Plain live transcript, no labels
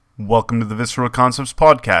Welcome to the Visceral Concepts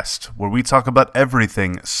Podcast, where we talk about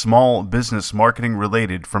everything small business marketing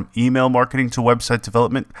related, from email marketing to website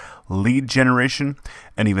development, lead generation,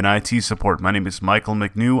 and even IT support. My name is Michael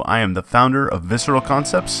McNew. I am the founder of Visceral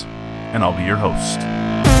Concepts, and I'll be your host.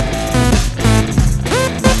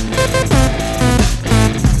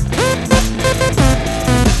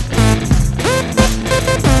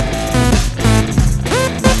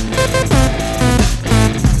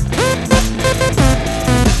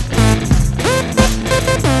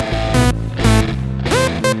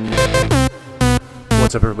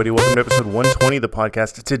 What's up, everybody? Welcome to episode 120 of the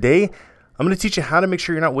podcast. Today, I'm going to teach you how to make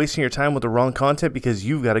sure you're not wasting your time with the wrong content because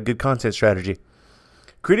you've got a good content strategy.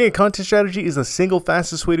 Creating a content strategy is the single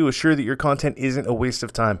fastest way to assure that your content isn't a waste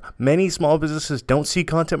of time. Many small businesses don't see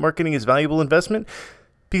content marketing as valuable investment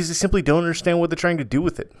because they simply don't understand what they're trying to do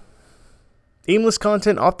with it. Aimless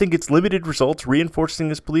content often gets limited results, reinforcing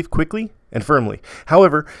this belief quickly and firmly.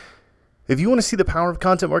 However, if you want to see the power of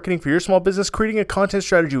content marketing for your small business, creating a content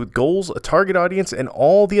strategy with goals, a target audience, and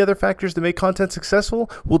all the other factors that make content successful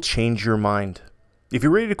will change your mind. If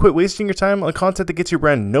you're ready to quit wasting your time on content that gets your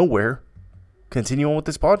brand nowhere, continue on with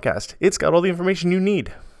this podcast. It's got all the information you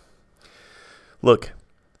need. Look,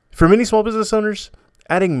 for many small business owners,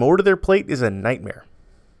 adding more to their plate is a nightmare.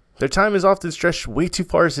 Their time is often stretched way too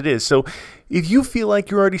far as it is. So if you feel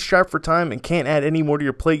like you're already strapped for time and can't add any more to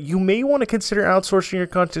your plate, you may want to consider outsourcing your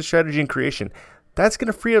content strategy and creation. That's going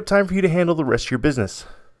to free up time for you to handle the rest of your business.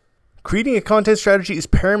 Creating a content strategy is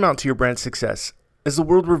paramount to your brand's success, as the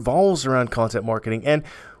world revolves around content marketing. And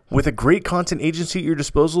with a great content agency at your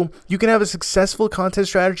disposal, you can have a successful content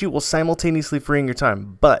strategy while simultaneously freeing your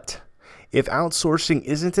time. But if outsourcing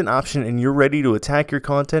isn't an option and you're ready to attack your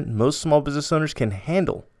content, most small business owners can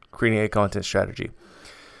handle creating a content strategy.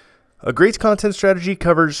 A great content strategy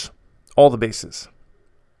covers all the bases.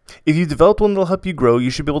 If you developed one that'll help you grow, you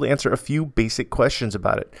should be able to answer a few basic questions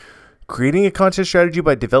about it. Creating a content strategy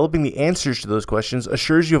by developing the answers to those questions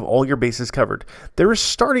assures you have all your bases covered. There is a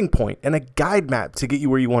starting point and a guide map to get you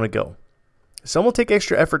where you want to go. Some will take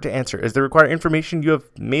extra effort to answer, as they require information you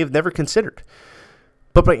may have never considered.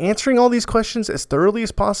 But by answering all these questions as thoroughly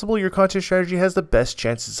as possible, your content strategy has the best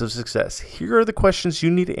chances of success. Here are the questions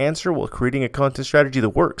you need to answer while creating a content strategy that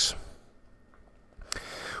works.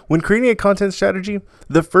 When creating a content strategy,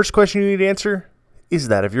 the first question you need to answer is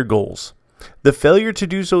that of your goals. The failure to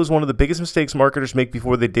do so is one of the biggest mistakes marketers make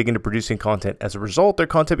before they dig into producing content. As a result, their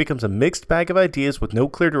content becomes a mixed bag of ideas with no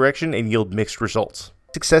clear direction and yield mixed results.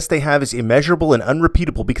 Success they have is immeasurable and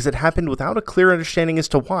unrepeatable because it happened without a clear understanding as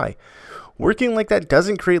to why. Working like that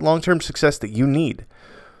doesn't create long-term success that you need.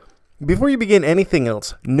 Before you begin anything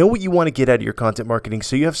else, know what you want to get out of your content marketing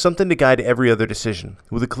so you have something to guide every other decision.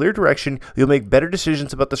 With a clear direction, you'll make better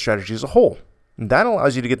decisions about the strategy as a whole. And that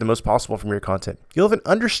allows you to get the most possible from your content. You'll have an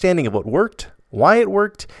understanding of what worked, why it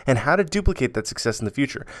worked, and how to duplicate that success in the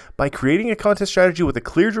future. By creating a content strategy with a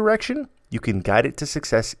clear direction, you can guide it to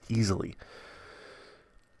success easily.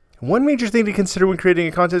 One major thing to consider when creating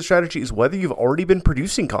a content strategy is whether you've already been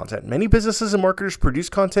producing content. Many businesses and marketers produce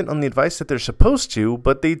content on the advice that they're supposed to,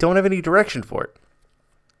 but they don't have any direction for it.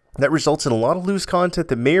 That results in a lot of loose content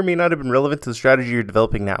that may or may not have been relevant to the strategy you're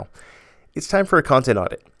developing now. It's time for a content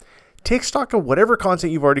audit. Take stock of whatever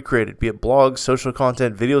content you've already created, be it blogs, social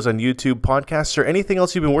content, videos on YouTube, podcasts, or anything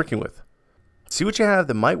else you've been working with. See what you have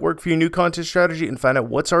that might work for your new content strategy and find out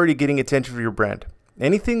what's already getting attention for your brand.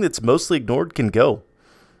 Anything that's mostly ignored can go.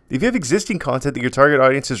 If you have existing content that your target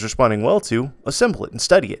audience is responding well to, assemble it and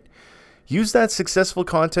study it. Use that successful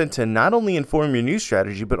content to not only inform your new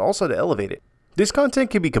strategy, but also to elevate it. This content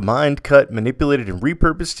can be combined, cut, manipulated, and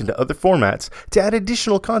repurposed into other formats to add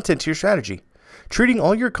additional content to your strategy. Treating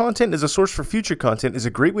all your content as a source for future content is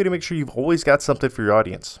a great way to make sure you've always got something for your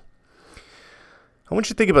audience. I want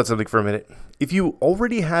you to think about something for a minute. If you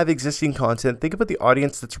already have existing content, think about the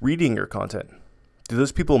audience that's reading your content. Do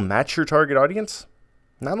those people match your target audience?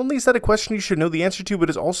 Not only is that a question you should know the answer to, but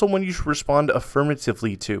it's also one you should respond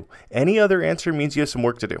affirmatively to. Any other answer means you have some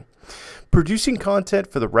work to do. Producing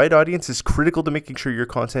content for the right audience is critical to making sure your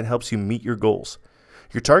content helps you meet your goals.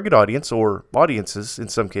 Your target audience, or audiences in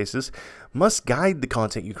some cases, must guide the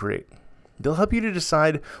content you create. They'll help you to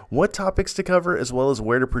decide what topics to cover as well as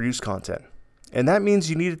where to produce content. And that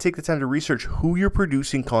means you need to take the time to research who you're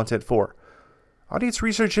producing content for. Audience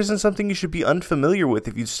research isn't something you should be unfamiliar with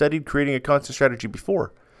if you've studied creating a content strategy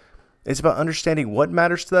before. It's about understanding what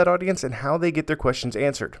matters to that audience and how they get their questions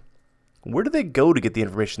answered. Where do they go to get the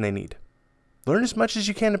information they need? Learn as much as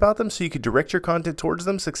you can about them so you can direct your content towards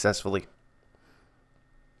them successfully.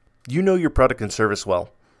 You know your product and service well.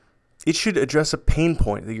 It should address a pain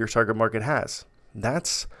point that your target market has.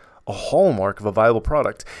 That's a hallmark of a viable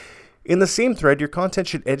product. In the same thread, your content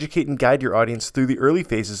should educate and guide your audience through the early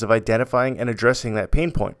phases of identifying and addressing that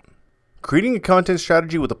pain point. Creating a content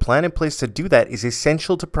strategy with a plan in place to do that is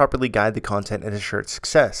essential to properly guide the content and ensure its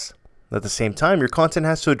success. At the same time, your content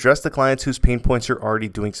has to address the clients whose pain points you're already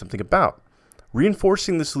doing something about.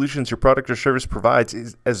 Reinforcing the solutions your product or service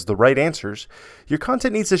provides as the right answers, your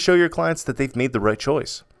content needs to show your clients that they've made the right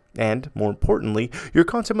choice. And, more importantly, your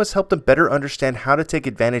content must help them better understand how to take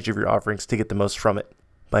advantage of your offerings to get the most from it.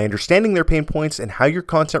 By understanding their pain points and how your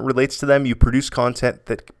content relates to them, you produce content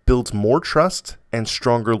that builds more trust and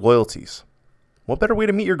stronger loyalties. What better way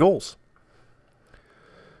to meet your goals?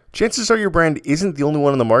 Chances are your brand isn't the only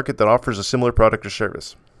one in the market that offers a similar product or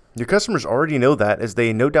service. Your customers already know that, as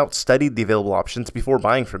they no doubt studied the available options before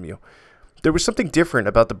buying from you. There was something different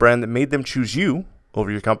about the brand that made them choose you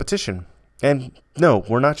over your competition. And no,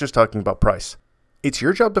 we're not just talking about price. It's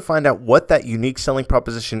your job to find out what that unique selling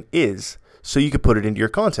proposition is, so you can put it into your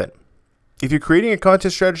content. If you're creating a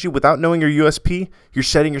content strategy without knowing your USP, you're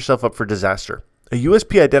setting yourself up for disaster. A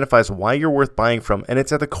USP identifies why you're worth buying from, and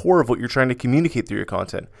it's at the core of what you're trying to communicate through your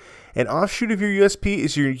content. An offshoot of your USP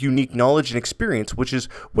is your unique knowledge and experience, which is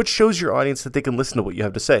what shows your audience that they can listen to what you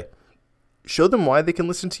have to say. Show them why they can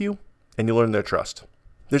listen to you, and you'll earn their trust.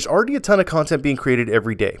 There's already a ton of content being created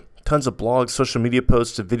every day. Tons of blogs, social media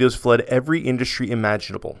posts, and videos flood every industry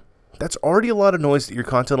imaginable. That's already a lot of noise that your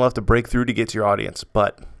content will have to break through to get to your audience.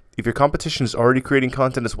 But if your competition is already creating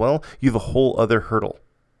content as well, you have a whole other hurdle.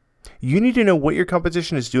 You need to know what your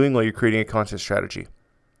competition is doing while you're creating a content strategy.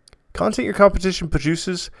 Content your competition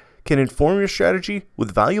produces can inform your strategy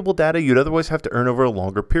with valuable data you'd otherwise have to earn over a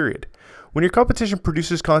longer period. When your competition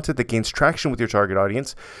produces content that gains traction with your target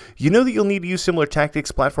audience, you know that you'll need to use similar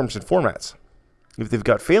tactics, platforms, and formats. If they've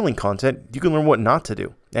got failing content, you can learn what not to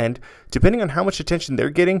do. And depending on how much attention they're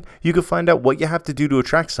getting, you can find out what you have to do to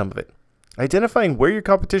attract some of it. Identifying where your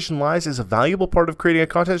competition lies is a valuable part of creating a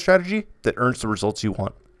content strategy that earns the results you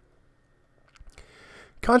want.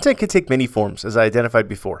 Content can take many forms, as I identified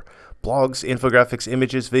before. Blogs, infographics,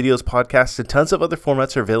 images, videos, podcasts, and tons of other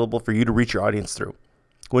formats are available for you to reach your audience through.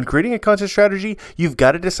 When creating a content strategy, you've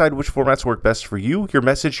got to decide which formats work best for you, your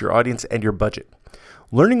message, your audience, and your budget.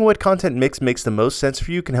 Learning what content mix makes the most sense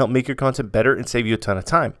for you can help make your content better and save you a ton of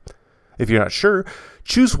time. If you're not sure,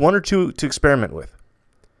 choose one or two to experiment with.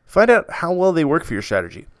 Find out how well they work for your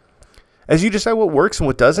strategy. As you decide what works and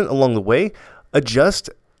what doesn't along the way, adjust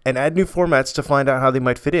and add new formats to find out how they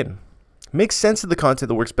might fit in. Make sense of the content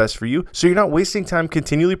that works best for you so you're not wasting time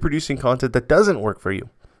continually producing content that doesn't work for you.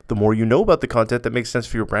 The more you know about the content that makes sense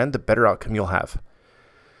for your brand, the better outcome you'll have.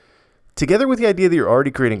 Together with the idea that you're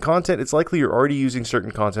already creating content, it's likely you're already using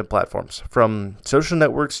certain content platforms. From social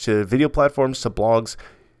networks to video platforms to blogs,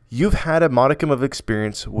 you've had a modicum of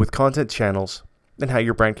experience with content channels and how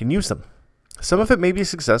your brand can use them. Some of it may be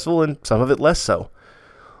successful and some of it less so.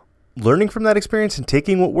 Learning from that experience and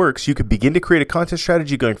taking what works, you could begin to create a content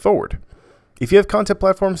strategy going forward. If you have content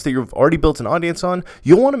platforms that you've already built an audience on,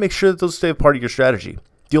 you'll want to make sure that those stay a part of your strategy.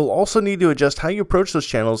 You'll also need to adjust how you approach those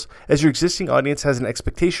channels as your existing audience has an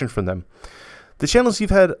expectation from them. The channels you've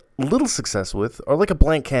had little success with are like a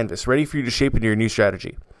blank canvas ready for you to shape into your new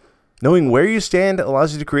strategy. Knowing where you stand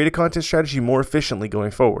allows you to create a content strategy more efficiently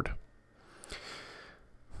going forward.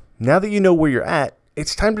 Now that you know where you're at,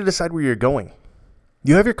 it's time to decide where you're going.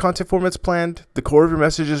 You have your content formats planned, the core of your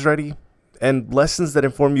message is ready, and lessons that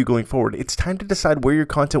inform you going forward. It's time to decide where your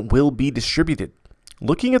content will be distributed.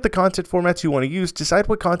 Looking at the content formats you want to use, decide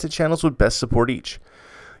what content channels would best support each.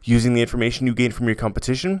 Using the information you gained from your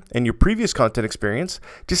competition and your previous content experience,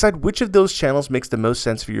 decide which of those channels makes the most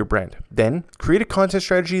sense for your brand. Then, create a content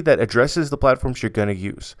strategy that addresses the platforms you're going to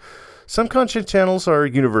use. Some content channels are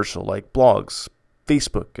universal, like blogs,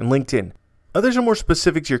 Facebook, and LinkedIn. Others are more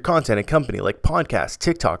specific to your content and company, like podcasts,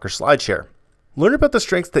 TikTok, or SlideShare. Learn about the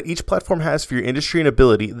strengths that each platform has for your industry and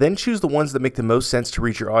ability, then choose the ones that make the most sense to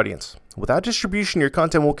reach your audience. Without distribution, your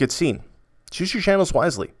content won't get seen. Choose your channels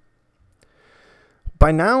wisely.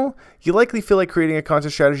 By now, you likely feel like creating a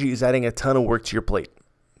content strategy is adding a ton of work to your plate.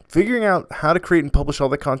 Figuring out how to create and publish all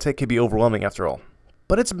the content can be overwhelming after all,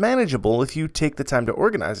 but it's manageable if you take the time to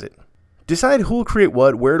organize it. Decide who will create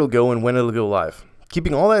what, where it'll go, and when it'll go live.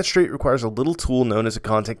 Keeping all that straight requires a little tool known as a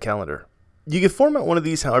content calendar. You can format one of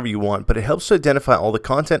these however you want, but it helps to identify all the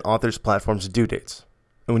content, authors, platforms, and due dates.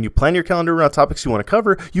 And when you plan your calendar around topics you want to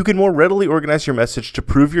cover, you can more readily organize your message to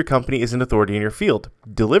prove your company is an authority in your field.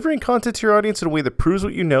 Delivering content to your audience in a way that proves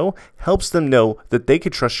what you know helps them know that they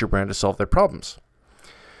can trust your brand to solve their problems.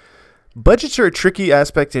 Budgets are a tricky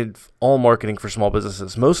aspect of all marketing for small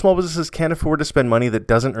businesses. Most small businesses can't afford to spend money that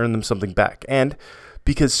doesn't earn them something back. And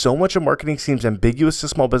Because so much of marketing seems ambiguous to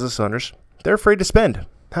small business owners, they're afraid to spend.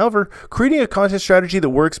 However, creating a content strategy that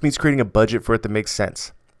works means creating a budget for it that makes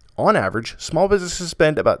sense. On average, small businesses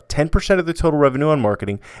spend about 10% of their total revenue on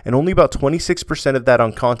marketing and only about 26% of that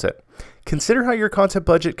on content. Consider how your content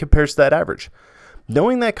budget compares to that average.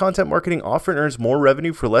 Knowing that content marketing often earns more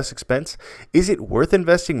revenue for less expense, is it worth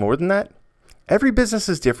investing more than that? Every business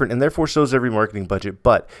is different and therefore so is every marketing budget,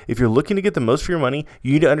 but if you're looking to get the most for your money,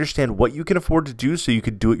 you need to understand what you can afford to do so you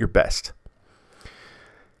can do it your best.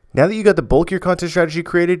 Now that you got the bulk of your content strategy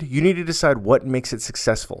created, you need to decide what makes it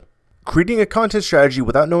successful. Creating a content strategy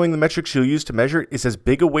without knowing the metrics you'll use to measure it is as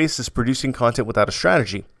big a waste as producing content without a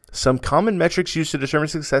strategy. Some common metrics used to determine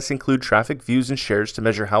success include traffic, views, and shares to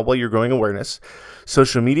measure how well you're growing awareness,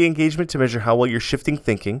 social media engagement to measure how well you're shifting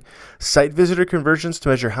thinking, site visitor conversions to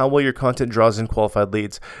measure how well your content draws in qualified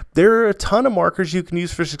leads. There are a ton of markers you can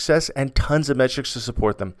use for success and tons of metrics to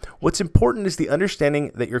support them. What's important is the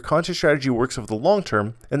understanding that your content strategy works over the long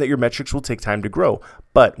term and that your metrics will take time to grow.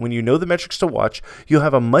 But when you know the metrics to watch, you'll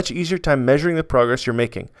have a much easier time measuring the progress you're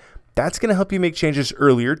making. That's going to help you make changes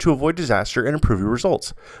earlier to avoid disaster and improve your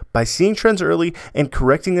results. By seeing trends early and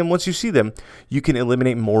correcting them once you see them, you can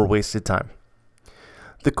eliminate more wasted time.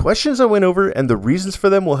 The questions I went over and the reasons for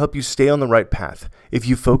them will help you stay on the right path. If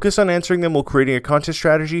you focus on answering them while creating a content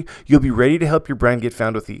strategy, you'll be ready to help your brand get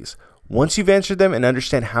found with ease. Once you've answered them and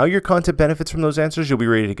understand how your content benefits from those answers, you'll be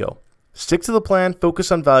ready to go. Stick to the plan, focus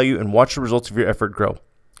on value, and watch the results of your effort grow.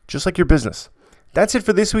 Just like your business. That's it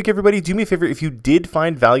for this week, everybody. Do me a favor, if you did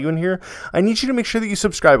find value in here, I need you to make sure that you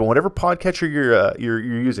subscribe on whatever podcatcher you're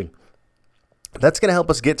using. That's going to help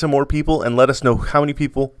us get to more people and let us know how many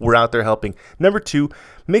people we're out there helping. Number 2,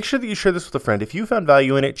 make sure that you share this with a friend. If you found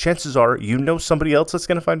value in it, chances are you know somebody else that's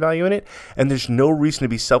going to find value in it, and there's no reason to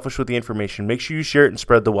be selfish with the information. Make sure you share it and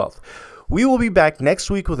spread the wealth. We will be back next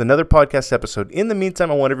week with another podcast episode. In the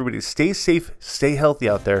meantime, I want everybody to stay safe, stay healthy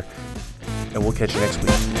out there, and we'll catch you next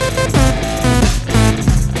week.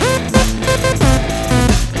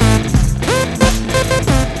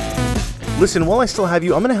 Listen, while I still have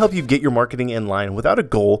you, I'm going to help you get your marketing in line. Without a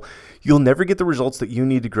goal, you'll never get the results that you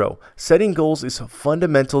need to grow. Setting goals is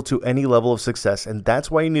fundamental to any level of success, and that's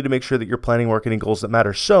why you need to make sure that you're planning marketing goals that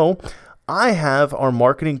matter. So, I have our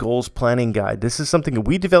marketing goals planning guide. This is something that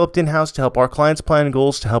we developed in-house to help our clients plan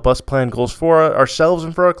goals, to help us plan goals for ourselves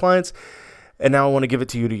and for our clients, and now I want to give it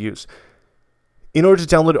to you to use. In order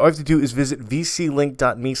to download it, all you have to do is visit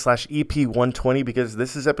vclink.me/EP120 because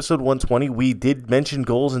this is episode 120. We did mention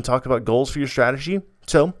goals and talk about goals for your strategy.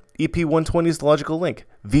 So EP120 is the logical link.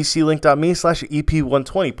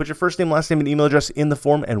 vclink.me/EP120. Put your first name, last name, and email address in the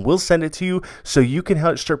form and we'll send it to you so you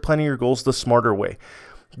can start planning your goals the smarter way.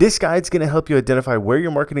 This guide's going to help you identify where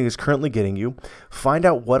your marketing is currently getting you, find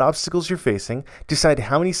out what obstacles you're facing, decide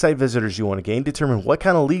how many site visitors you want to gain, determine what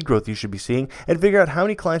kind of lead growth you should be seeing, and figure out how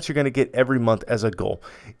many clients you're going to get every month as a goal.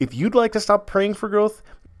 If you'd like to stop praying for growth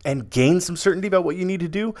and gain some certainty about what you need to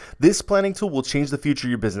do, this planning tool will change the future of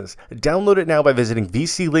your business. Download it now by visiting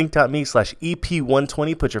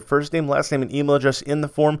vclink.me/EP120. Put your first name, last name, and email address in the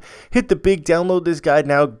form. Hit the big download this guide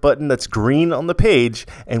now button that's green on the page,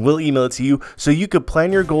 and we'll email it to you so you can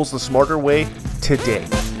plan your goals the smarter way today.